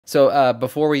So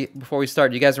before we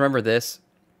start, do you guys remember this?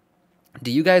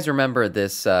 Do you guys remember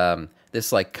this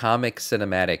this like comic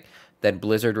cinematic that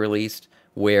Blizzard released,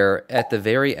 where at the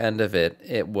very end of it,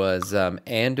 it was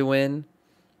Anduin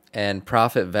and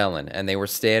Prophet Velen, and they were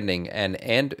standing,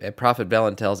 and Prophet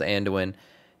Velen tells Anduin,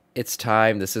 "It's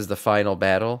time. This is the final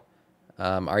battle.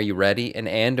 Are you ready?" And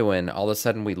Anduin, all of a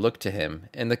sudden, we look to him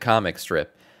in the comic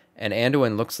strip, and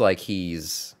Anduin looks like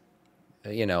he's,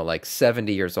 you know, like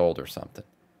 70 years old or something.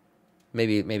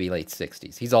 Maybe late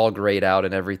 60s. He's all grayed out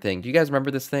and everything. Do you guys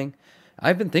remember this thing?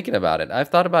 I've been thinking about it. I've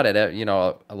thought about it, you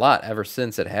know, a lot ever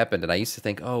since it happened. And I used to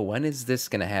think, oh, when is this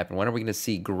going to happen? When are we going to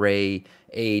see gray,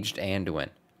 aged Anduin?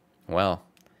 Well,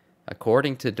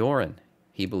 according to Doran,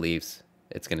 he believes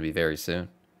it's going to be very soon.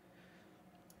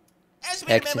 As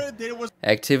we remember, there was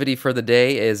activity for the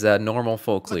day is normal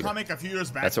folk a leader. comic a few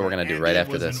years back. That's what we're going to do right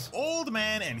after this. An old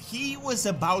man, and he was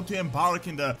about to embark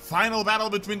in the final battle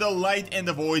between the light and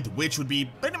the void, which would be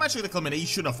pretty much the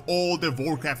culmination of all the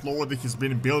Warcraft lore that he's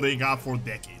been building up for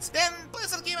decades. Then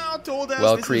Blizzard came out, told us,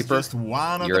 well, this Creeper, is just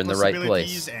one of you're the in the right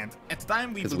place. And at the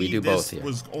time, we we believed do this both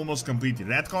was almost completely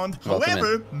retconned. Welcome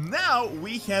However, now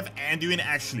we have Anduin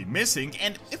actually missing,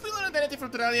 and if we learned anything from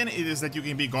Terrarian, it is that you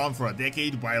can be gone for a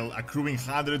decade while accruing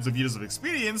hundreds of years of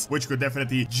experience, which could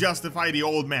definitely justify the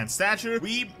old man's stature.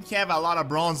 We have a lot of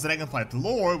Bronze Dragonflight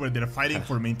lore where they're fighting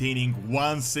for maintaining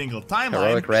one single timeline.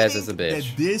 Heroic Raz is a bitch.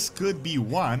 That this could be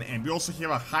one, and we also have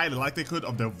a high likelihood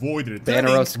of the Void returning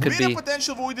Banneros could with be a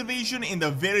potential Void invasion in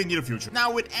the very near future.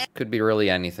 Now with could be really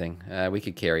anything. We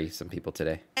could carry some people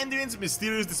today. Anduin's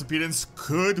mysterious disappearance,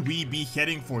 could we be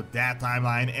heading for that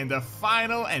timeline and the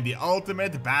final and the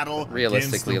ultimate battle?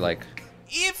 Realistically, like,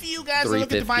 if you guys are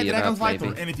looking to buy Dragonflight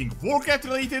or anything Warcraft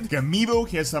related, Gamiibo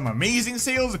has some amazing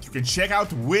sales that you can check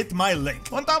out with my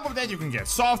link. On top of that, you can get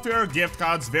software, gift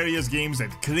cards, various games at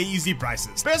crazy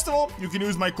prices. Best of all, you can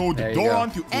use my code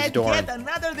Doron to add yet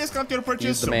another discount to your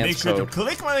purchase, so make sure to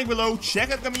click my link below, check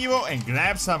out Gamiibo, and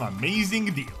grab some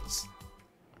amazing deals.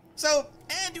 So,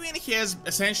 Anduin has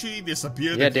essentially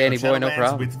disappeared. Yeah, Danny boy, no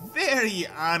problem. With very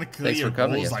unclear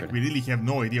goals, like we really have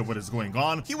no idea what is going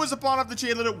on. He was a pawn of the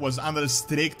jailer, was under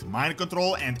strict mind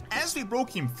control, and as we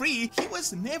broke him free, he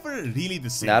was never really the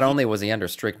same. Not only was he under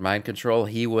strict mind control,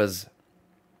 he was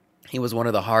one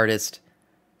of the hardest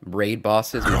raid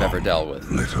bosses we've ever dealt with.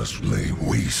 Let us lay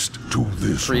waste to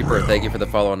this Creeper, realm. thank you for the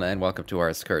follow and welcome to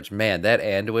our Scourge. Man, that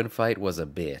Anduin fight was a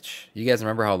bitch. You guys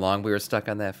remember how long we were stuck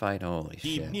on that fight? Holy shit.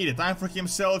 He needed time for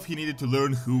himself, he needed to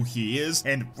learn who he is,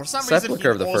 and for some reason he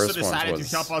also decided to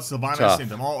help out Sylvanas in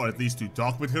the mall, or at least to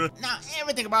talk with her. Now,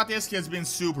 everything about this has been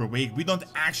super vague. We don't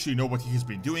actually know what he's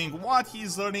been doing, what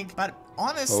he's learning, but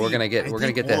honestly, well, we're gonna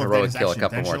get that heroic kill a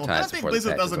couple more times. I don't think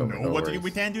Blizzard doesn't know what to do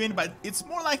with Anduin, but it's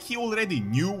more like he already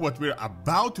knew what we're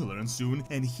about to learn soon,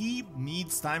 and he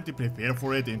needs time to prepare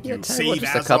for it and to save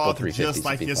Azeroth just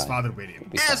like his father with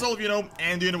him. As all of you know,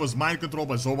 Anduin was mind controlled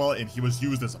by Zobal, and he was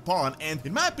used as a pawn, and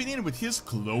in my opinion, with his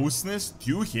closeness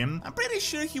to him, I'm pretty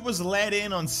sure he was let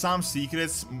in on some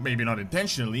secrets, maybe not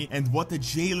intentionally, and what the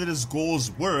jailer's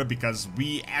goals were, because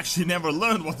we actually never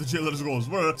learned what the jailer's goals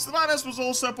were. Sylvanas was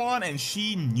also a pawn, and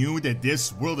she knew that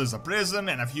this world is a prison,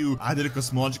 and a few other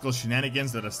cosmological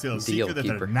shenanigans that are still a secret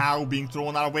that are now being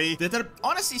thrown our way, that are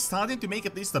honestly starting to make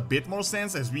at least a bit more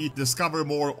sense as we discover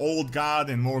more Old God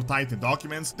and more Titan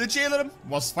documents. The jailer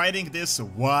was fighting this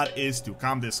what is to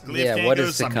come, this cliffhanger, what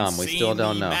is to come? We still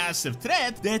don't know. Massive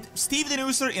threat that Steve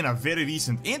Denuser in a very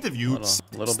recent interview,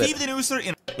 a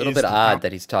little bit odd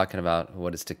that he's talking about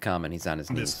what is to come and he's on his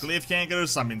knees. This cliffhanger,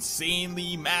 some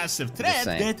insanely massive threat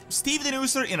that Steve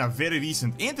Denuser in a very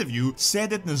recent interview said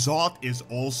that N'Zoth is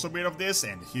also aware of this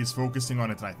and he's focusing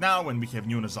on it right now when we have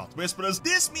new N'Zoth Whisperers.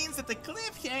 This means that the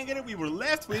cliffhanger we were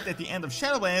left with at the end of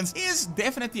Shadowlands is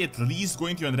definitely at least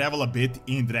going to unravel a bit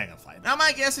in Dragonflight. Now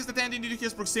my guess is that Anduin, due to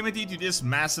his proximity to this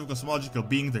massive cosmological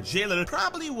being, the jailer,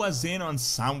 probably was in on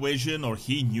some vision, or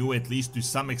he knew at least to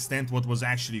some extent what was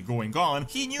actually going on.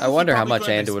 He knew. I wonder how much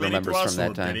Anduin remembers from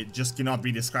that time. It just cannot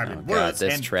be described in God, words,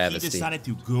 this and travesty. he decided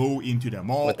to go into the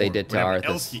mall, what they did to Arthas.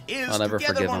 Else he is, I'll never to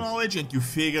gather forgive more him. knowledge and to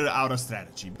figure out a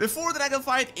strategy. Before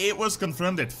Dragonflight, it was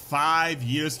confirmed that 5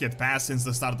 years had passed since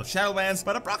the start of Shadowlands,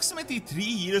 but approximately 3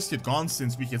 years had gone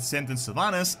since we had sentenced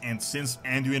Sylvanas and since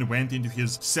Anduin went into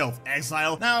his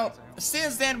self-exile. Now,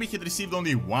 since then we had received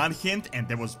only one hint, and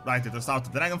that was right at the start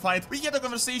of the dragonflight. We had a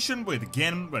conversation with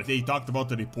Gen where they talked about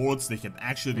the reports they had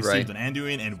actually received on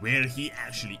Anduin and where he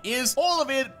actually is. All of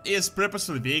it is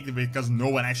purposefully vague because no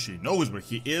one actually knows where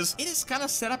he is. It is kind of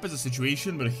set up as a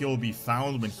situation where he'll be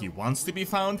found when he wants to be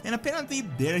found, and apparently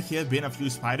there have been a few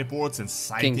spy reports and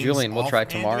sightings King Julian will try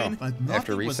tomorrow Anduin, but after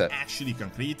nothing reset. was actually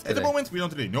concrete. At the moment we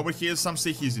don't really know where he is. Some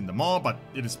say he's in the mall, but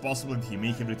it is possible that he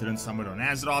may have returned somewhere on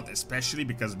Azeroth, especially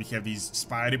because we have these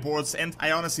spy reports, and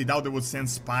I honestly doubt they would send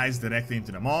spies directly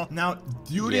into the mall. Now,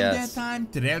 during that time,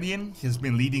 Terrellian has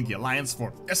been leading the Alliance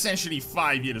for essentially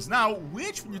 5 years now,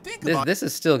 which, when you think about this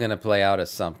is still going to play out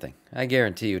as something. I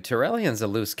guarantee you. Terrellian's a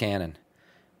loose cannon.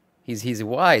 He's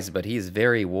wise, but he's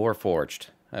very war-forged,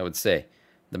 I would say.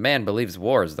 The man believes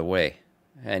war is the way,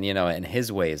 and, you know, and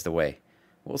his way is the way.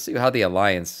 We'll see how the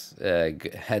Alliance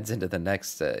heads into the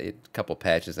next couple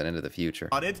patches and into the future.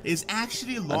 It is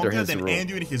actually longer than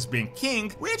Anduin has been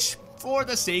king, which, for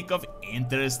the sake of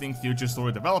interesting future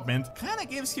story development, kind of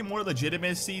gives him more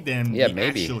legitimacy than the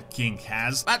actual king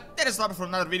has. But that is not for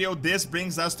another video. This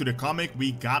brings us to the comic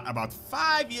we got about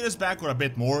 5 years back or a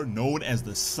bit more, known as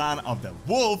the Son of the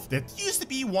Wolf, that used to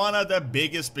be one of the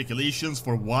biggest speculations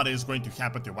for what is going to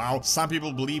happen to WoW. Some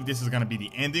people believe this is going to be the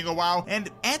ending of WoW,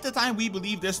 and at the time we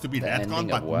believed this to be retcon,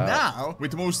 but now, with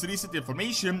the most recent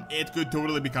information, it could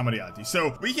totally become a reality.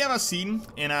 So we have a scene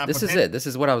in a... This is it. This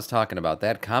is what I was talking about.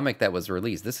 That comic that was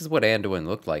released. This is what Anduin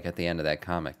looked like at the end of that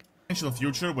comic.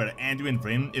 Future where Anduin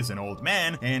Vryn is an old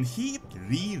man and he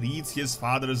rereads his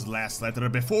father's last letter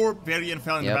before Varian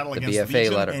fell in the battle against the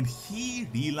Legion, and he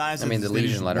realizes there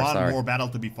is one more battle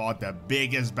to be fought, the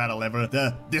biggest battle ever,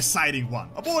 the deciding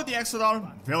one. Aboard the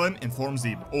Exodar, Velen informs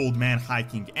the old man High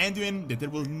King Anduin that there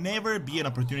will never be an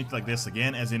opportunity like this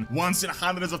again, as in once in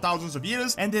hundreds of thousands of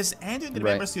years, and as Anduin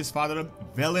remembers his father,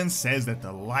 Velen says that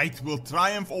the light will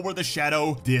triumph over the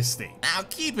shadow this day. Now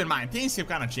keep in mind, things have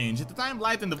kind of changed. At the time,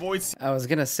 light and the void... I was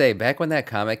gonna say, back when that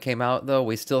comic came out, though,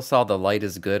 we still saw the light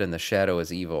is good and the shadow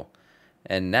is evil.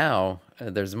 And now,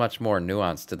 there's much more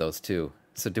nuance to those two.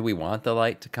 So do we want the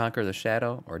light to conquer the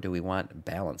shadow, or do we want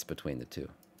balance between the two?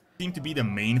 Seem to be the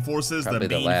main forces, the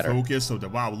main focus of the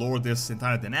WoW lore, this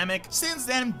entire dynamic. Since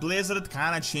then, Blizzard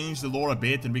kind of changed the lore a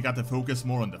bit and we got to focus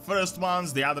more on the first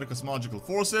ones, the other cosmological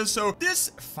forces. So this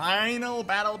final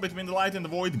battle between the light and the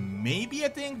void may be a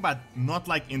thing, but not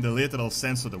like in the literal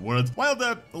sense of the word. While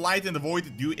the light and the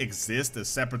void do exist as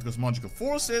separate cosmological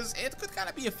forces, it could kind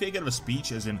of be a figure of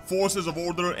speech, as in forces of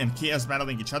order and chaos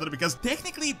battling each other, because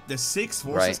technically the 6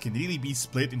 forces can really be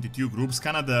split into 2 groups,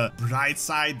 kind of the bright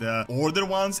side, the order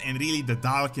ones, and really the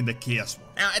dark and the chaos one.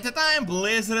 Now, at the time,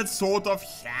 Blizzard sort of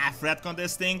half retconned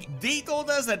this thing. They told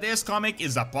us that this comic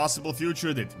is a possible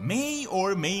future that may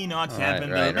or may not happen.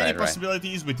 There are many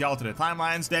possibilities with the alternate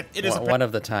timelines, that it is one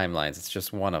of the timelines. It's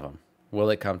just one of them. Will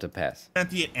it come to pass?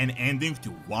 An ending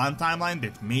to one timeline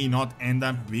that may not end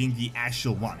up being the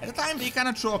actual one. At the time, they kind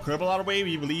of throw a curveball our way.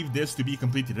 We believe this to be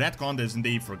completely retconned, as in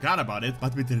they forgot about it.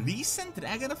 But with the recent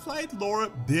dragonflight lore,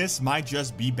 this might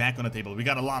just be back on the table. We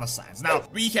got a lot of signs. Now,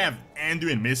 we have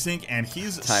Anduin missing, and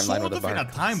he's sort of in a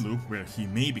time loop where he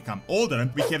may become older.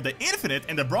 We have the Infinite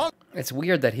and the Bronze. It's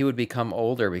weird that he would become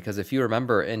older, because if you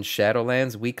remember, in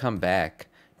Shadowlands, we come back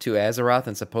to Azeroth,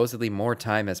 and supposedly more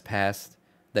time has passed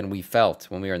than we felt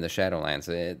when we were in the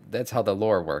Shadowlands. That's how the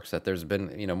lore works, that there's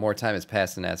been, you know, more time has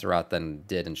passed in Azeroth than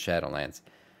did in Shadowlands.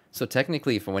 So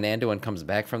technically, for when Anduin comes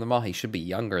back from the mall, he should be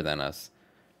younger than us.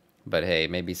 But hey,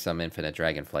 maybe some infinite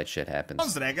dragonflight shit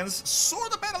happens. Dragons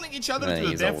sort of battling each other to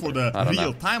the death for the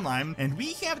real timeline, and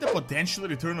we have the potential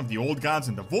return of the old gods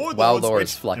and the void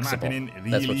lords, which, in my opinion,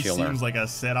 really seems like a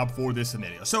setup for this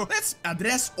scenario. So let's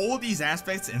address all these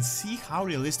aspects and see how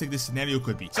realistic this scenario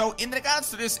could be. So in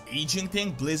regards to this aging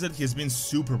thing, Blizzard has been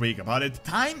super vague about it.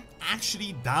 Time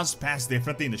actually does pass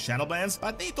differently in the Shadowlands,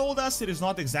 but they told us it is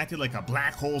not exactly like a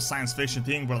black hole science fiction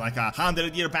thing where like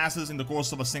 100 years passes in the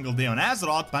course of a single day on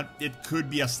Azeroth, but it could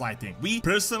be a slight thing. We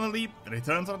personally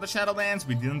returned from the Shadowlands.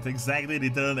 We didn't exactly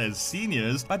return as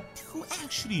seniors, but who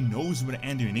actually knows where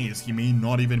Anduin is? He may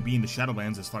not even be in the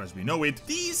Shadowlands as far as we know it.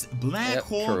 These black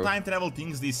hole time travel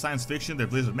things, these science fiction that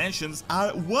Blizzard mentions,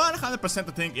 are 100%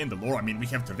 a thing in the lore. I mean, we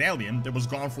have Terrellian that was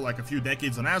gone for like a few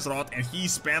decades on Azeroth, and he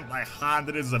spent like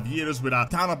hundreds of years with a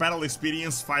ton of battle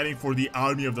experience fighting for the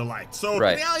Army of the Light. So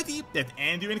the reality that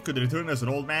Anduin could return as an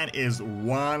old man is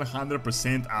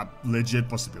 100% a legit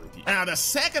possibility. Now, the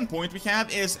second point we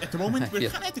have is, at the moment, we're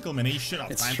kind of at the culmination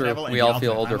of time travel and we all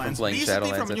feel older from playing Recently,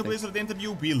 Shadowlands. from a New Blizzard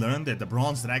interview, we learned that the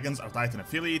Bronze Dragons are Titan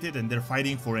affiliated and they're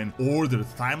fighting for an ordered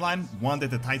timeline, one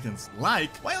that the Titans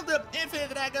like, while the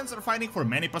Infinite Dragons are fighting for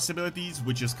many possibilities,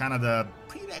 which is kind of the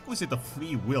prerequisite of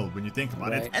free will when you think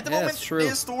about it. At the moment,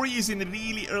 this story is in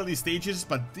really early stages,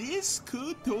 but this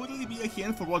could totally be a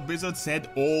hint for what Blizzard said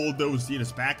all those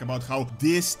years back about how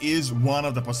this is one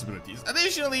of the possibilities.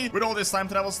 Additionally, with all this time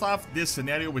travel stuff, this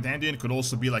scenario with Anduin could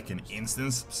also be like an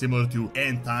instance similar to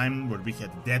End Time, where we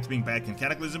had Deathwing back in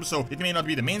Cataclysm, so it may not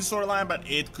be the main storyline, but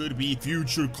it could be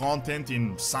future content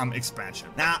in some expansion.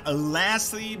 Now,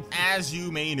 lastly, as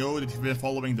you may know that you've been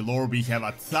following the lore, we have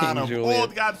a ton of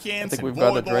Old God hints and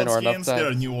Void Lord skins. There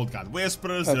are new Old God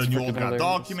Whispers, there are new Old God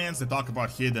documents that talk about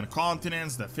hidden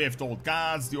continents, the 5th Old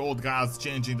Gods, the Old Gods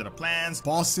changing their plans,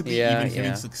 possibly even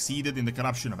having succeeded in the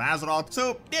corruption of Azeroth.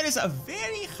 So there is a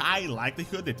very high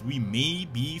likelihood that we may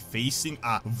be facing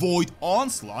a Void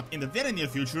onslaught in the very near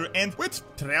future, and with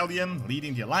Trellian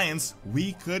leading the Alliance,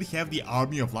 we could have the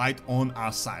Army of Light on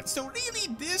our side. So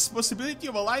really, this possibility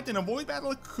of a Light and a Void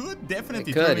battle could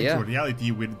definitely turn into a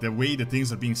reality with the way that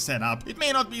things are being set up. It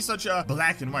may not be such a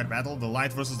black and white battle. The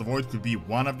Light versus the Void could be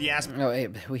one of the aspects. No, hey,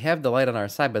 we have the Light on our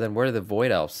side, but then where do the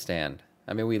Void Elves stand?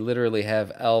 I mean, we literally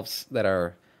have elves that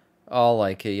are all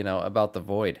like, you know, about the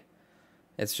Void.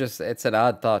 It's just, it's an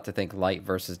odd thought to think light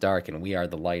versus dark, and we are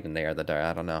the light and they are the dark.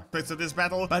 I don't know. Of this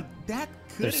battle, but that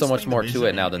could There's so much more to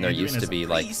it now than there used to be,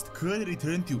 like,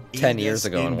 10 years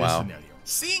ago in WoW.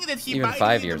 Seeing that he even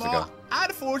 5 years ago.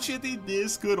 Unfortunately,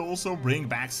 this could also bring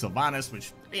back Sylvanas,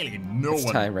 which really no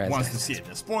one wants to see at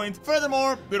this point.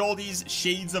 Furthermore, with all these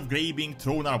shades of grey being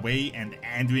thrown our way and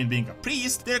Anduin being a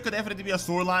priest, there could definitely be a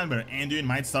storyline where Anduin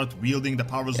might start wielding the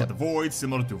powers of the Void,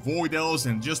 similar to Void Elves,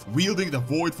 and just wielding the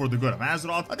Void for the good of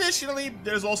Azeroth. Additionally,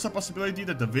 there's also a possibility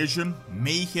that the Vision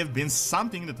may have been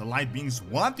something that the Light Beings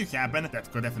want to happen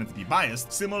that could definitely be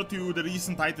biased, similar to the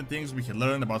recent Titan things we had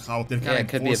learned about how they're kind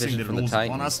of enforcing the rules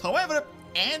upon us. However,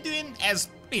 Anduin, as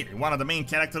really one of the main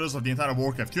characters of the entire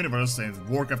Warcraft universe and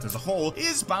Warcraft as a whole,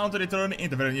 is bound to return in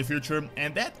the very near future,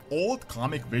 and that old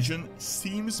comic Vision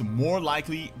seems more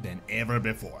likely than ever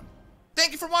before.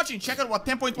 Thank you for watching. Check out what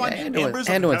 10.1 members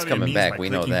of Anduin's coming back. We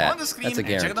know that. On the screen, that's a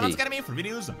guarantee. Check out the Academy for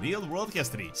videos of real world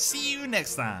history. See you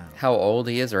next time. How old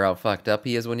he is or how fucked up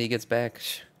he is when he gets back,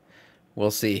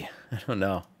 we'll see. I don't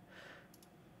know.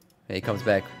 Maybe he comes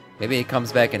back. Maybe he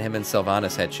comes back and him and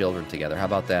Sylvanas had children together. How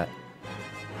about that?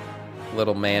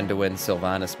 Little Manduin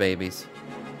Sylvanas babies.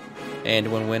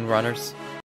 Anduin Windrunners.